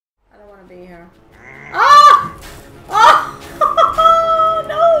be here. Ah! Oh!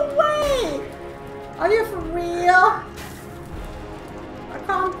 No way! Are you for real? I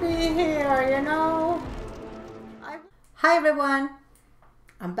can't be here, you know? Hi everyone!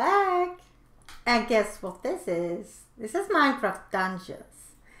 I'm back! And guess what this is? This is Minecraft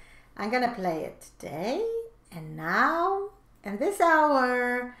Dungeons. I'm gonna play it today, and now, and this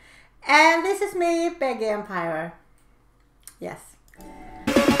hour. And this is me, Big Empire. Yes.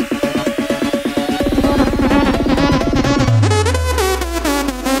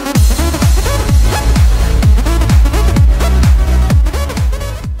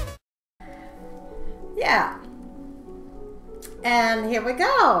 Yeah. And here we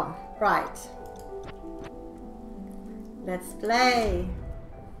go. Right. Let's play.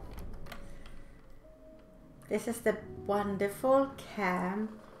 This is the wonderful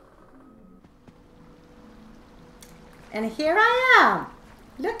camp. And here I am.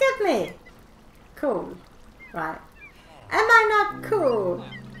 Look at me. Cool. Right. Am I not cool?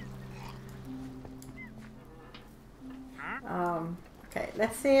 Okay,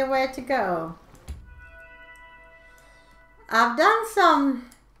 let's see where to go. I've done some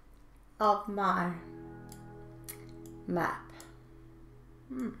of my map.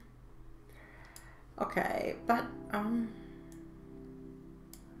 Okay, but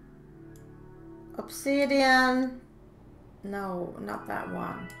obsidian. No, not that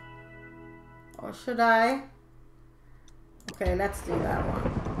one. Or should I? Okay, let's do that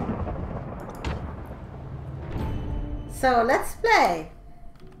one. So let's play.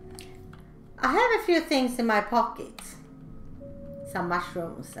 I have a few things in my pockets. Some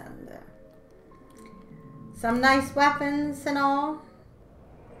mushrooms and some nice weapons and all.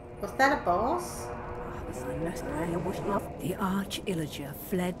 Was that a boss? The Arch-Illager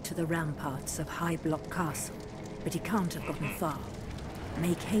fled to the ramparts of High Block Castle, but he can't have gotten far.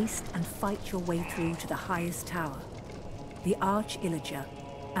 Make haste and fight your way through to the highest tower. The Arch-Illager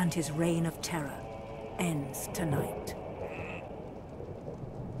and his reign of terror ends tonight.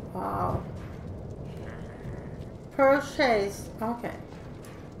 Wow. Purchase. Okay.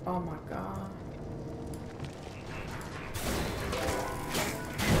 Oh my god.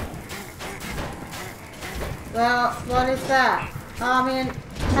 Well, what is that? I mean,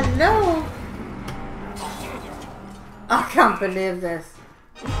 hello? I can't believe this.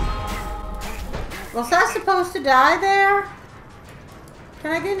 Was I supposed to die there?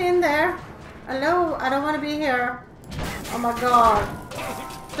 Can I get in there? Hello? I don't want to be here. Oh my god.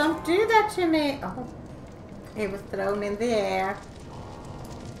 Don't do that to me. Oh. He was thrown in the air.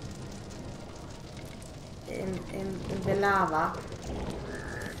 In the lava.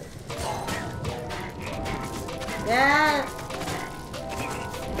 Yeah.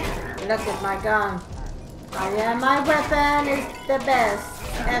 Look at my gun. Oh yeah, my weapon is the best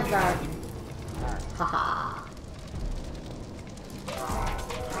ever. Haha.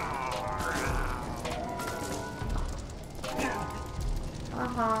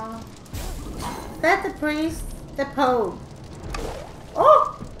 Haha. Is that the priest? The Pope?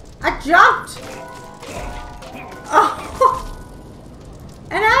 Oh! I jumped! Oh!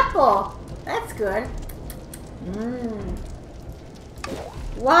 An apple! That's good.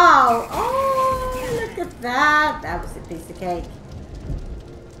 Wow! Oh, look at that! That was a piece of cake.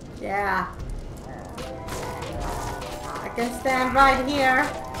 Yeah. I can stand right here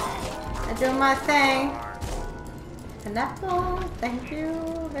and do my thing. An apple, thank you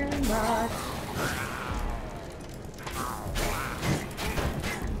very much.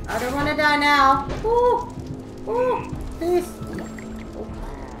 I don't want to die now. Ooh! Ooh! Please! Ooh.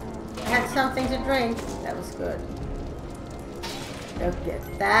 I had something to drink. That was good. Look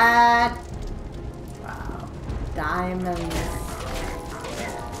at that. Wow. Diamonds.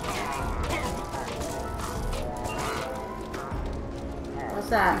 What's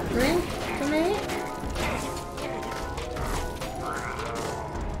that? Drink for me?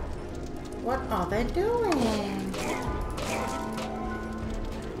 What are they doing?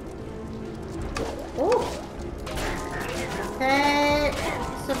 Oh. Okay.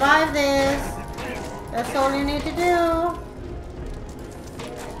 Survive this. That's all you need to do.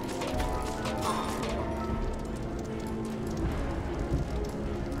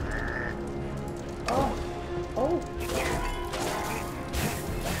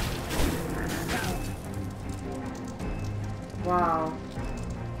 Wow.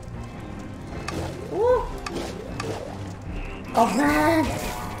 Ooh. Oh man.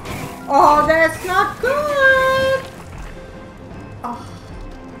 Oh, that's not good. Oh.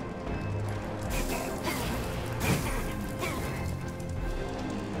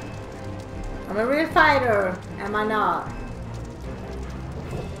 I'm a real fighter, am I not?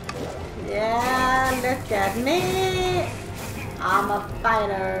 Yeah, look at me. I'm a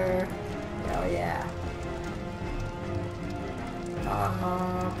fighter. Oh yeah.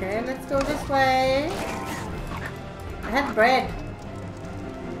 Okay, let's go this way. I had bread.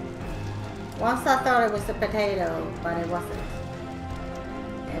 Once I thought it was a potato, but it wasn't.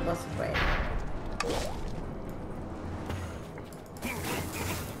 It was bread.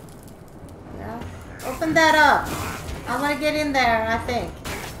 Yeah. Open that up. I want to get in there, I think.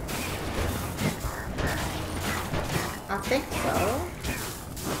 I think so.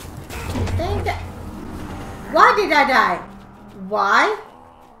 Why did I die? Why?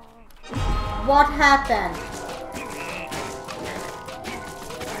 What happened?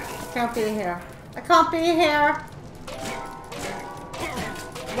 Can't be here. I can't be here.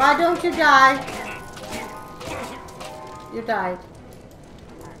 Why don't you die? You died.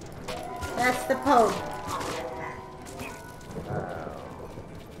 That's the Pope.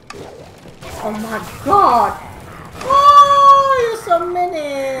 Oh my god! Oh, you're so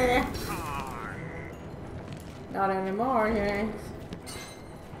many! Not anymore, yeah.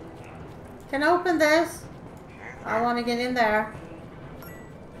 Can I open this? I want to get in there.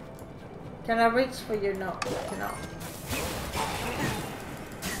 Can I reach for you? No, no.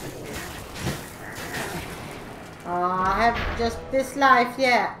 I have just this life,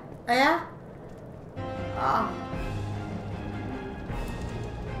 yeah. Yeah? Oh.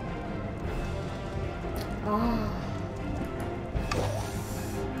 Oh.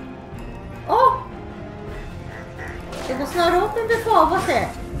 Oh! It was not open before, was it?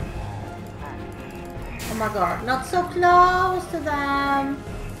 Oh my god, not so close to them.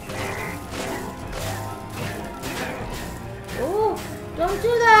 Oh, don't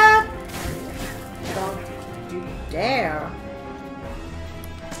do that. Don't you dare.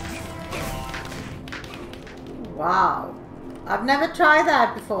 Wow. I've never tried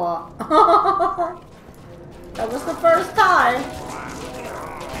that before. That was the first time.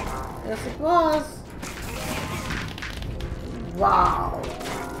 Yes, it was. Wow.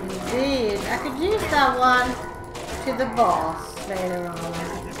 Indeed. I could use that one to the boss later on.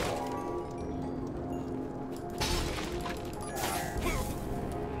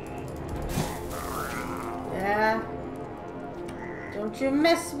 Yeah. Don't you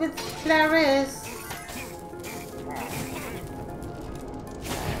mess with Clarisse.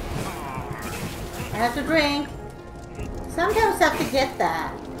 I have to drink. Sometimes I have to get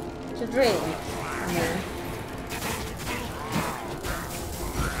that. To drink.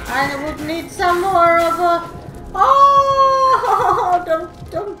 I would need some more of a... Oh!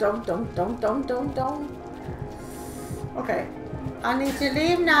 Don't. Okay. I need to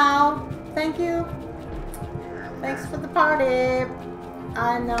leave now. Thank you. Thanks for the party.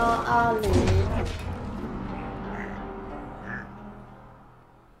 I know I'll leave.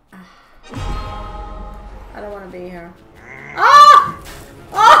 I don't want to be here. Ah!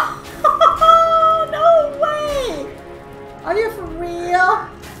 Oh! No way! Are you for real?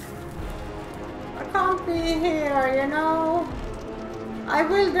 I can't be here, you know? I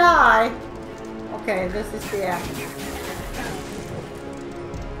will die. Okay, this is the end.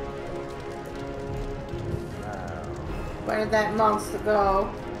 Where did that monster go?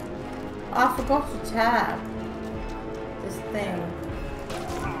 Oh, I forgot to tap this thing.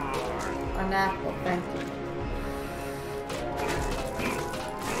 An apple, thank you.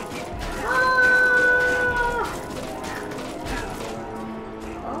 Ah!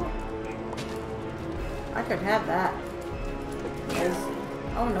 Oh. I could have that.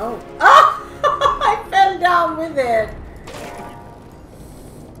 Oh no. Oh! I fell down with it.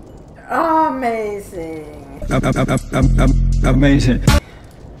 Oh, amazing. Amazing.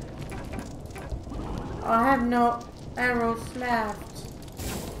 I have no arrows left.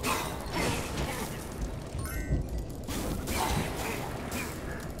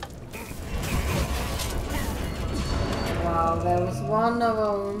 Wow, there was one of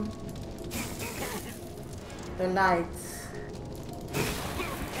them. The lights.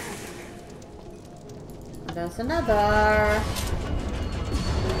 And there's another.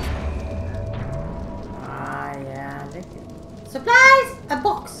 Ah, yeah. Supplies! A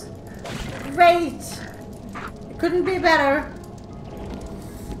box! Great! It couldn't be better.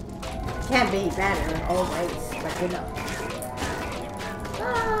 It can't be better always, but you know.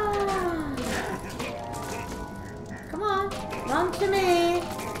 Ah. Come on, run to me.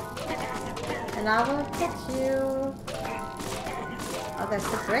 And I will catch you. Oh, that's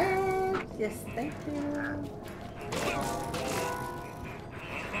the bread. Yes, thank you.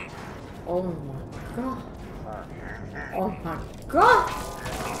 Oh my god. Oh my god.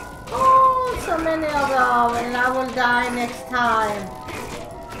 Oh, so many of them. And I will die next time.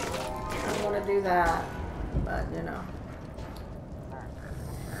 to do that, but you know.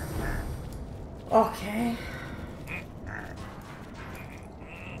 Okay.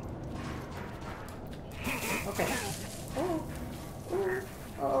 Okay. Oh, oh,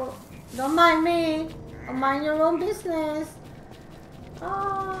 oh. Don't mind me. Don't mind your own business.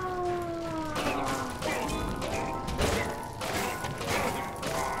 Oh.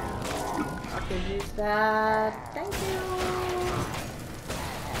 I could use that. Thank you.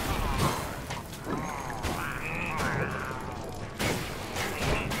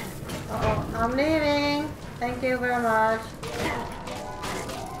 Uh-oh, I'm leaving. Thank you very much.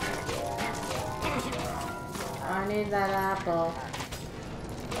 I need that apple.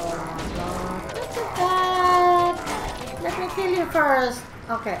 Oh my god. Look at that. Let me kill you first.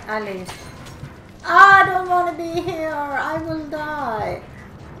 Okay, I leave. I don't want to be here. I will die.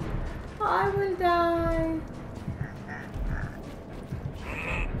 I will die.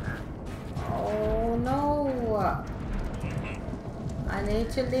 Oh no. I need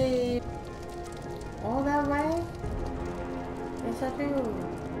to leave. All that way? Yes, I do.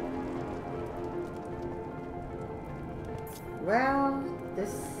 Well, this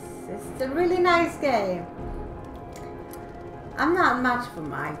is a really nice game. I'm not much for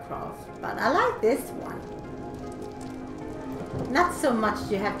Minecraft, but I like this one. Not so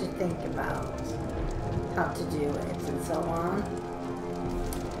much you have to think about how to do it and so on.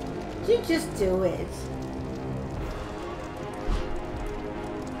 You just do it.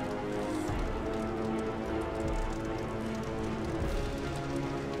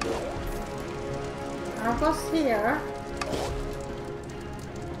 I was here.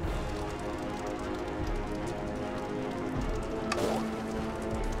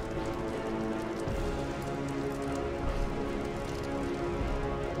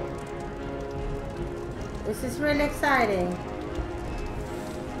 This is really exciting.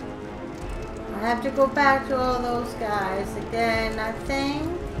 I have to go back to all those guys again, I think.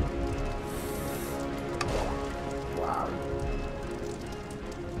 Wow.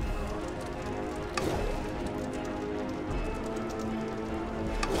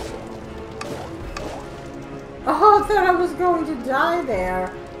 Oh, I thought I was going to die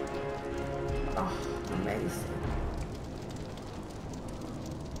there. Oh, amazing.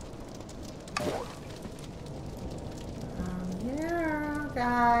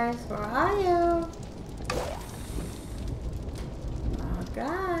 Guys, where are you? Oh,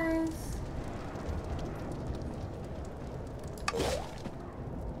 guys.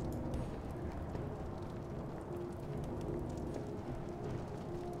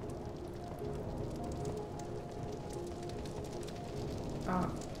 Oh,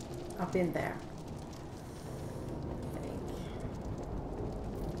 up in there.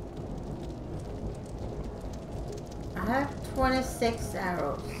 I have 26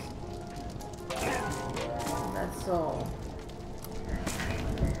 arrows. That's all.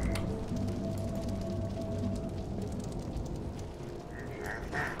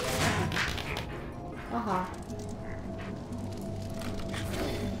 Uh-huh.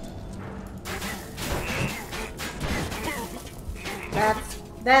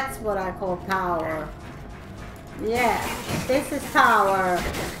 That's what I call power. Yeah, this is power.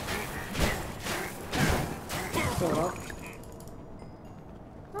 Cool.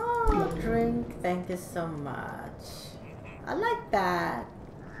 Oh, drink. Thank you so much. I like that.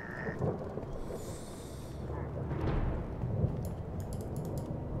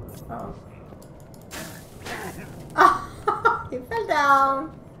 Oh. Oh, he fell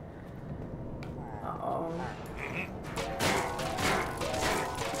down. Uh-oh.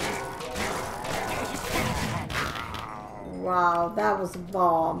 Wow, that was a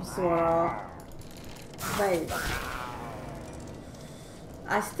bomb, sort of. Wait.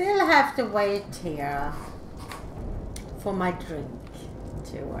 I still have to wait here for my drink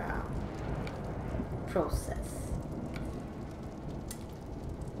to process.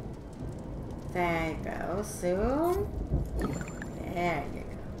 There you go, soon. There you go.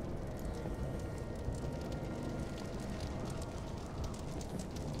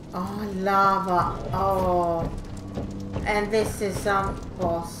 Oh, lava. Oh. And this is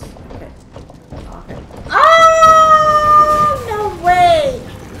boss. Okay. Okay. Oh, no way!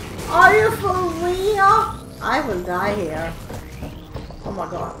 Are you for real? I will die here. Oh my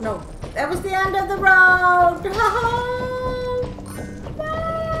god, no. That was the end of the road!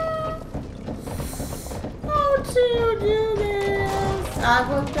 How to do this? I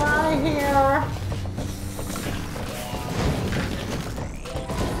will die here.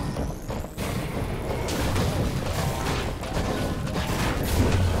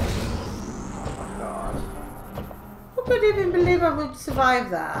 I couldn't even believe I would survive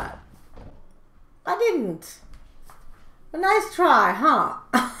that. I didn't. A nice try, huh?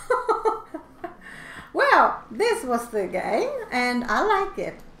 Well, this was the game, and I like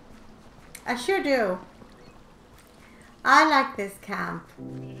it. I sure do. I like this camp,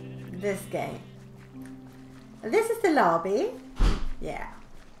 this game. This is the lobby. Yeah.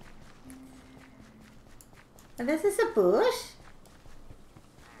 And this is a bush.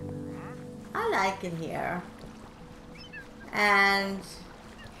 I like it here. And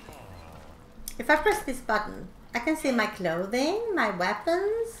if I press this button, I can see my clothing, my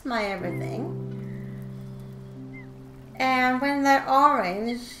weapons, my everything. And when they're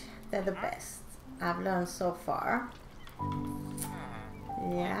orange, they're the best I've learned so far.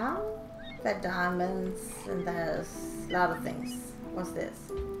 Yeah, the diamonds, and there's a lot of things. What's this?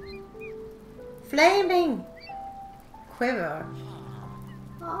 Flaming quiver.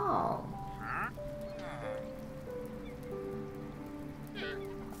 Oh.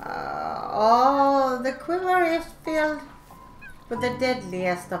 Oh, the quiver is filled with the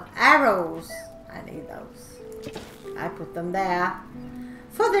deadliest of arrows. I need those. I put them there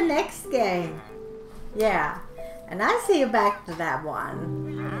for the next game. Yeah, and I'll see you back to that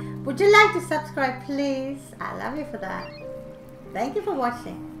one. Would you like to subscribe, please? I love you for that. Thank you for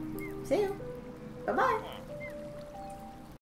watching. See you. Bye-bye.